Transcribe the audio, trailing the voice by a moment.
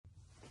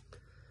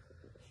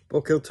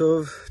Boker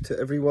Tov to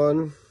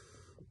everyone.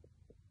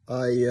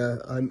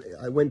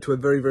 I went to a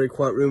very, very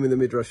quiet room in the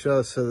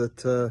Midrashah so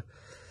that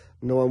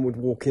no one would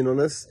walk in on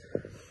us.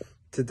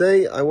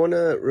 Today I want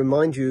to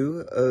remind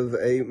you of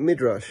a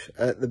Midrash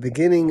at the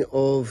beginning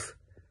of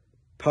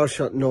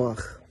Parshat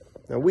Noach.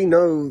 Now we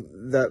know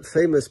that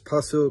famous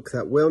pasuk,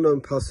 that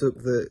well-known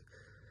pasuk that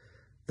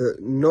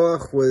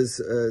Noach was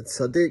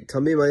tzaddik,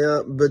 tamim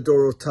haya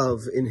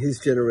b'dorotav, in his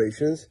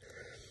generations.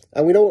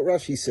 And we know what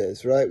Rashi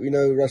says, right? We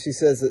know Rashi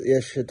says that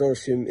yesh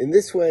dorshim in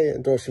this way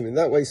and dorshim in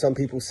that way. Some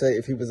people say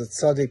if he was a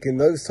tzaddik in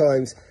those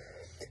times,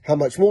 how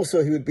much more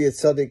so he would be a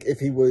tzaddik if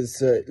he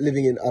was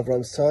living in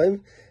Avram's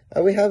time.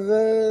 And we have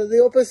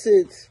the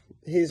opposite.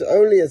 He's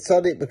only a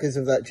tzaddik because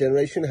of that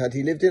generation. Had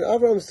he lived in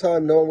Avram's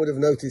time, no one would have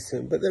noticed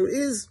him. But there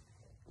is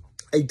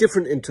a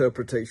different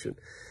interpretation.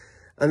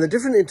 And the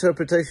different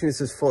interpretation is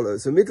as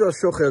follows. The Midrash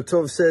Shocher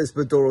Tov says,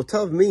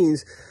 B'dorotav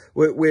means,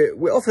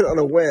 we're often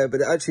unaware,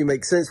 but it actually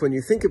makes sense when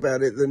you think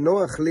about it, that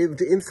Noach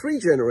lived in 3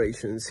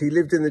 generations. He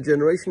lived in the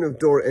generation of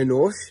Dor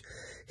Enosh,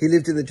 he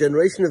lived in the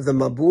generation of the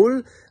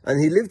Mabul,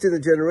 and he lived in the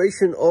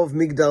generation of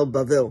Migdal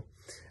Bavel.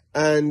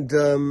 And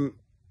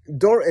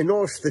Dor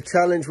Enosh, the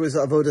challenge was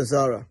Avodah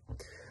Zarah.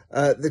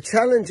 The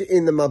challenge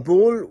in the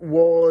Mabul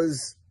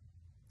was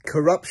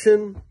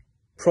corruption,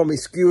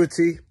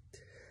 promiscuity.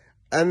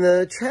 And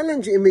the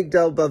challenge in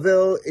Migdal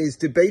Bavel is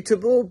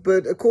debatable,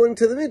 but according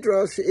to the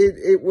Midrash,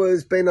 it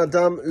was Ben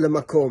Adam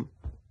Lemakom.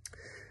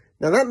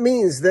 Now that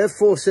means,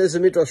 therefore, says the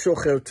Midrash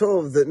Shocher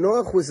Tov, that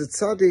Noach was a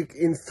tzaddik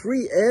in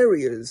 3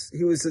 areas.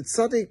 He was a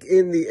tzaddik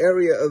in the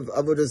area of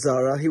Avodah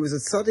Zarah, he was a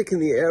tzaddik in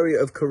the area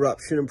of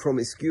corruption and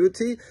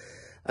promiscuity,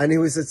 and he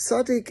was a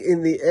tzaddik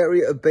in the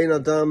area of Ben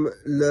Adam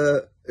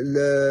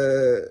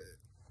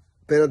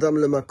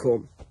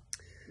Lemakom.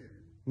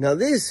 Now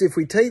this, if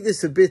we take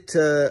this a bit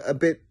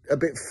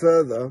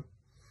further,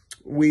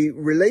 we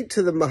relate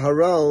to the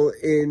Maharal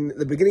in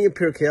the beginning of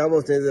Pirkei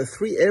Avot. There are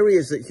 3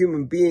 areas that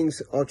human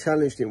beings are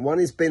challenged in. One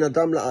is Ben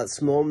Adam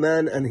la'atzmo,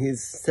 man and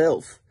his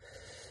self.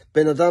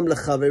 Ben Adam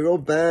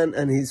lechavero, man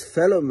and his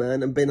fellow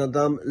man, and Ben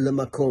Adam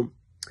lemakom.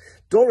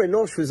 Dor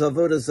Enosh was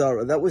Avodah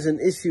Zarah. That was an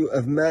issue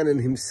of man and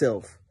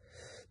himself.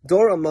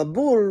 Dor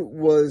Mabul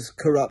was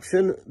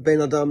corruption, Ben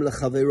Adam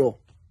lechavero.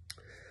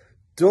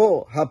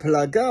 Dor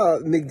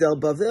HaPlaga, Migdal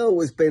Bavel,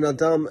 was Ben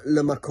Adam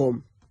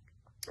Lemakom.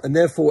 And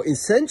therefore,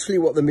 essentially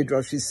what the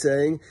Midrash is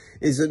saying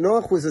is that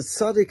Noach was a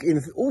tzaddik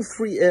in all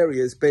 3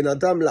 areas, Ben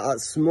Adam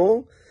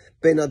La'atzmo,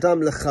 Ben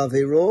Adam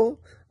Lechavero,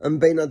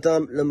 and Ben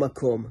Adam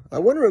Lemakom. I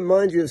want to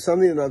remind you of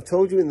something that I've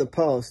told you in the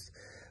past,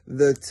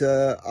 that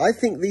I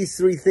think these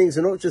 3 things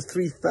are not just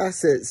 3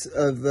 facets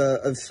of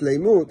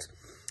Shleimut,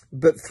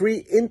 but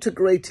 3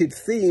 integrated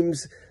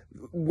themes,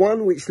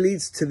 one which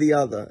leads to the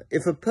other.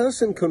 If a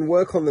person can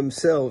work on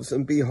themselves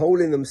and be whole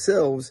in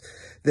themselves,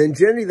 then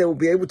generally they will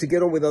be able to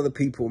get on with other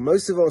people.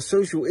 Most of our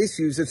social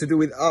issues are to do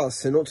with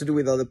us and not to do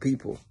with other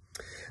people.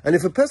 And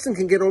if a person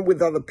can get on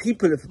with other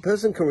people, if a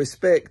person can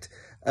respect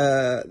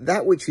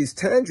that which is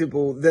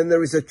tangible, then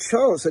there is a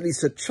chance, at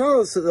least a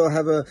chance, that they'll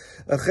have a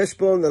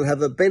cheshbon, they'll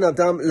have a ben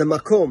adam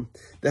lemakom.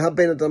 They'll have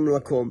ben adam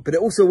lemakom. But it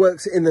also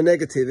works in the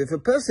negative. If a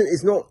person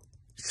is not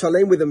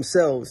shalem with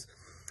themselves,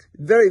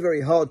 very,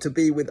 very hard to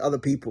be with other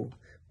people.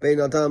 Ben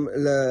Adam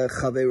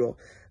lechavero.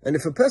 And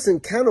if a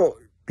person cannot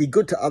be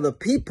good to other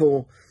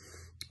people,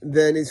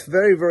 then it's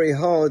very, very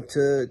hard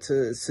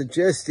to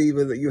suggest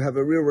even that you have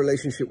a real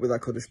relationship with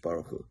HaKadosh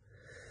Baruch Hu.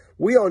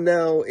 We are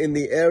now in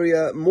the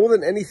area, more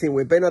than anything,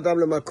 we're Ben Adam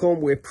lemakom,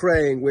 we're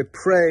praying.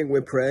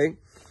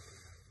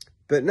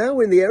 But now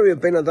we're in the area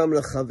of Ben Adam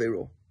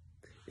lechavero.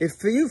 If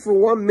for you for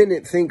 1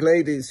 minute think,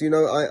 ladies,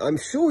 I'm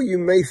sure you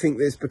may think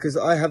this, because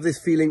I have this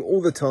feeling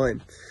all the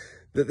time,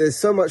 that there's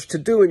so much to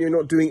do and you're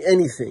not doing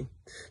anything.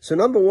 So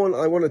number 1,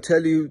 I want to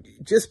tell you,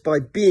 just by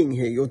being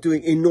here, you're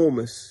doing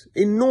enormous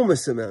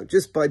amount.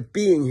 Just by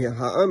being here.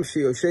 Ha'am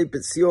she'yoshev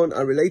b'tzion.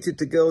 I related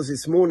to girls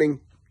this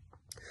morning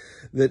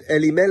that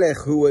Elimelech,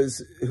 who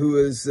was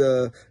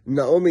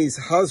Naomi's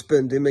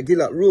husband in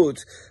Megillat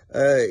Ruth,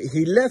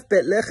 he left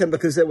Bethlehem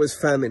because there was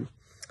famine.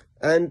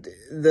 And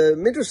the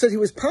Midrash said he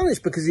was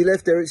punished because he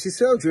left Eretz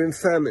Yisrael during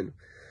famine.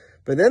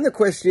 But then the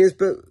question is,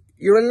 but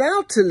you're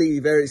allowed to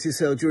leave Eretz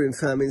Yisrael during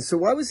famine, so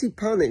why was he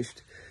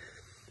punished?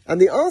 And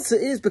the answer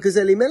is because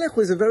Elimelech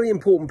was a very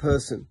important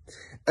person.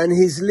 And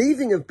his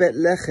leaving of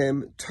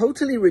Bethlehem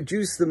totally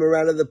reduced the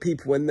morale of the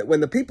people. When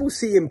the people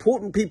see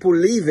important people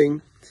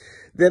leaving,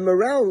 their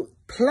morale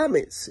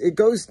plummets, it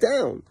goes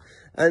down.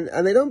 And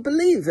they don't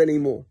believe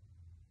anymore.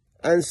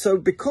 And so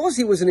because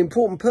he was an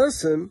important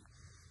person,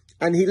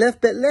 and he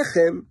left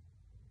Bethlehem,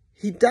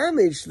 he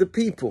damaged the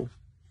people.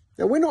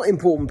 Now we're not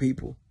important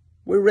people.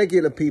 We're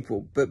regular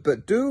people,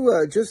 but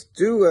just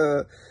do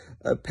a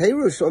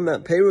perush on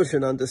that perush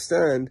and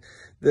understand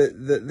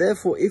that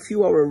therefore if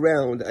you are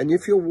around and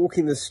if you're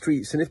walking the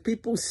streets and if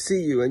people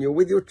see you and you're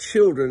with your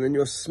children and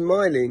you're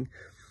smiling,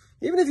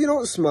 even if you're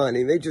not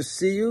smiling, they just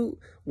see you,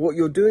 what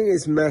you're doing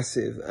is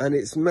massive, and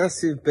it's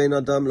massive ben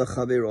adam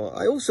lechavero.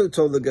 I also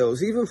told the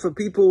girls, even for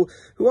people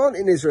who aren't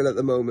in Israel at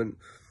the moment,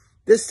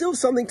 there's still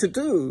something to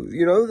do,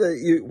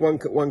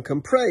 that one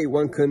can pray,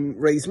 one can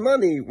raise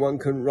money, one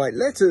can write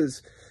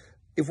letters.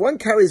 If one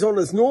carries on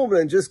as normal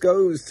and just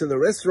goes to the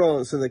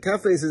restaurants and the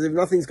cafes as if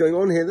nothing's going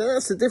on here, then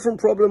that's a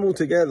different problem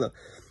altogether.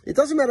 It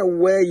doesn't matter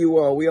where you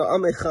are. We are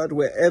Am Echad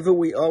wherever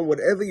we are.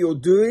 Whatever you're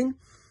doing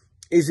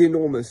is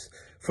enormous.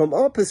 From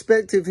our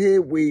perspective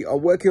here, we are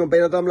working on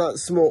Ben Adam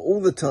La'atzmo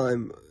all the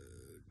time,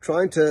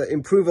 trying to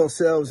improve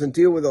ourselves and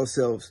deal with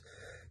ourselves.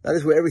 That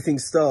is where everything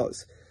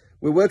starts.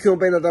 We're working on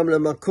Ben Adam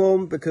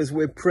La'Makom because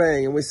we're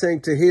praying and we're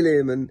saying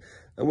Tehillim and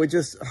we're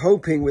just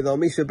hoping with our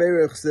Misha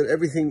Berechs that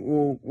everything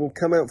will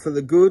come out for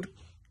the good.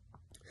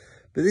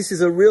 But this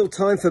is a real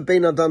time for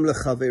Ben Adam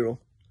L'Chavero.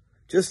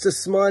 Just to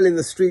smile in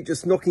the street,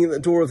 just knocking at the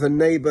door of a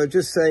neighbor,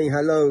 just saying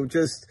hello,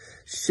 just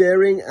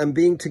sharing and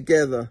being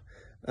together.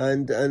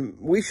 And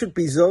we should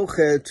be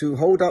zocher to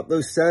hold up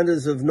those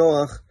standards of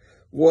Noach.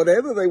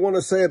 Whatever they want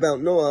to say about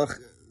Noach,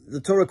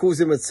 the Torah calls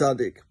him a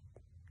tzaddik.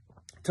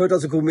 Torah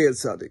doesn't call me a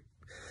tzaddik.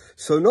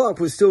 So Noach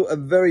was still a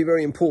very,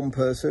 very important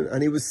person,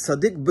 and he was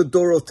tzaddik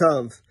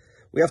b'dorotav.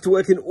 We have to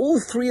work in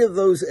all three of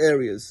those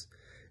areas.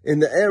 In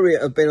the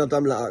area of Ben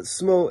Adam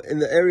La'atzmo, in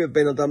the area of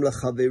Ben Adam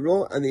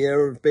L'Chavero, and the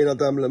area of Ben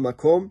Adam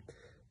L'Makom.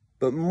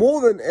 But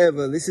more than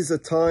ever, this is a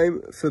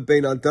time for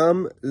Ben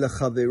Adam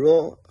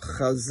L'Chavero,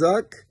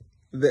 Chazak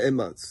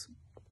ve'ematz.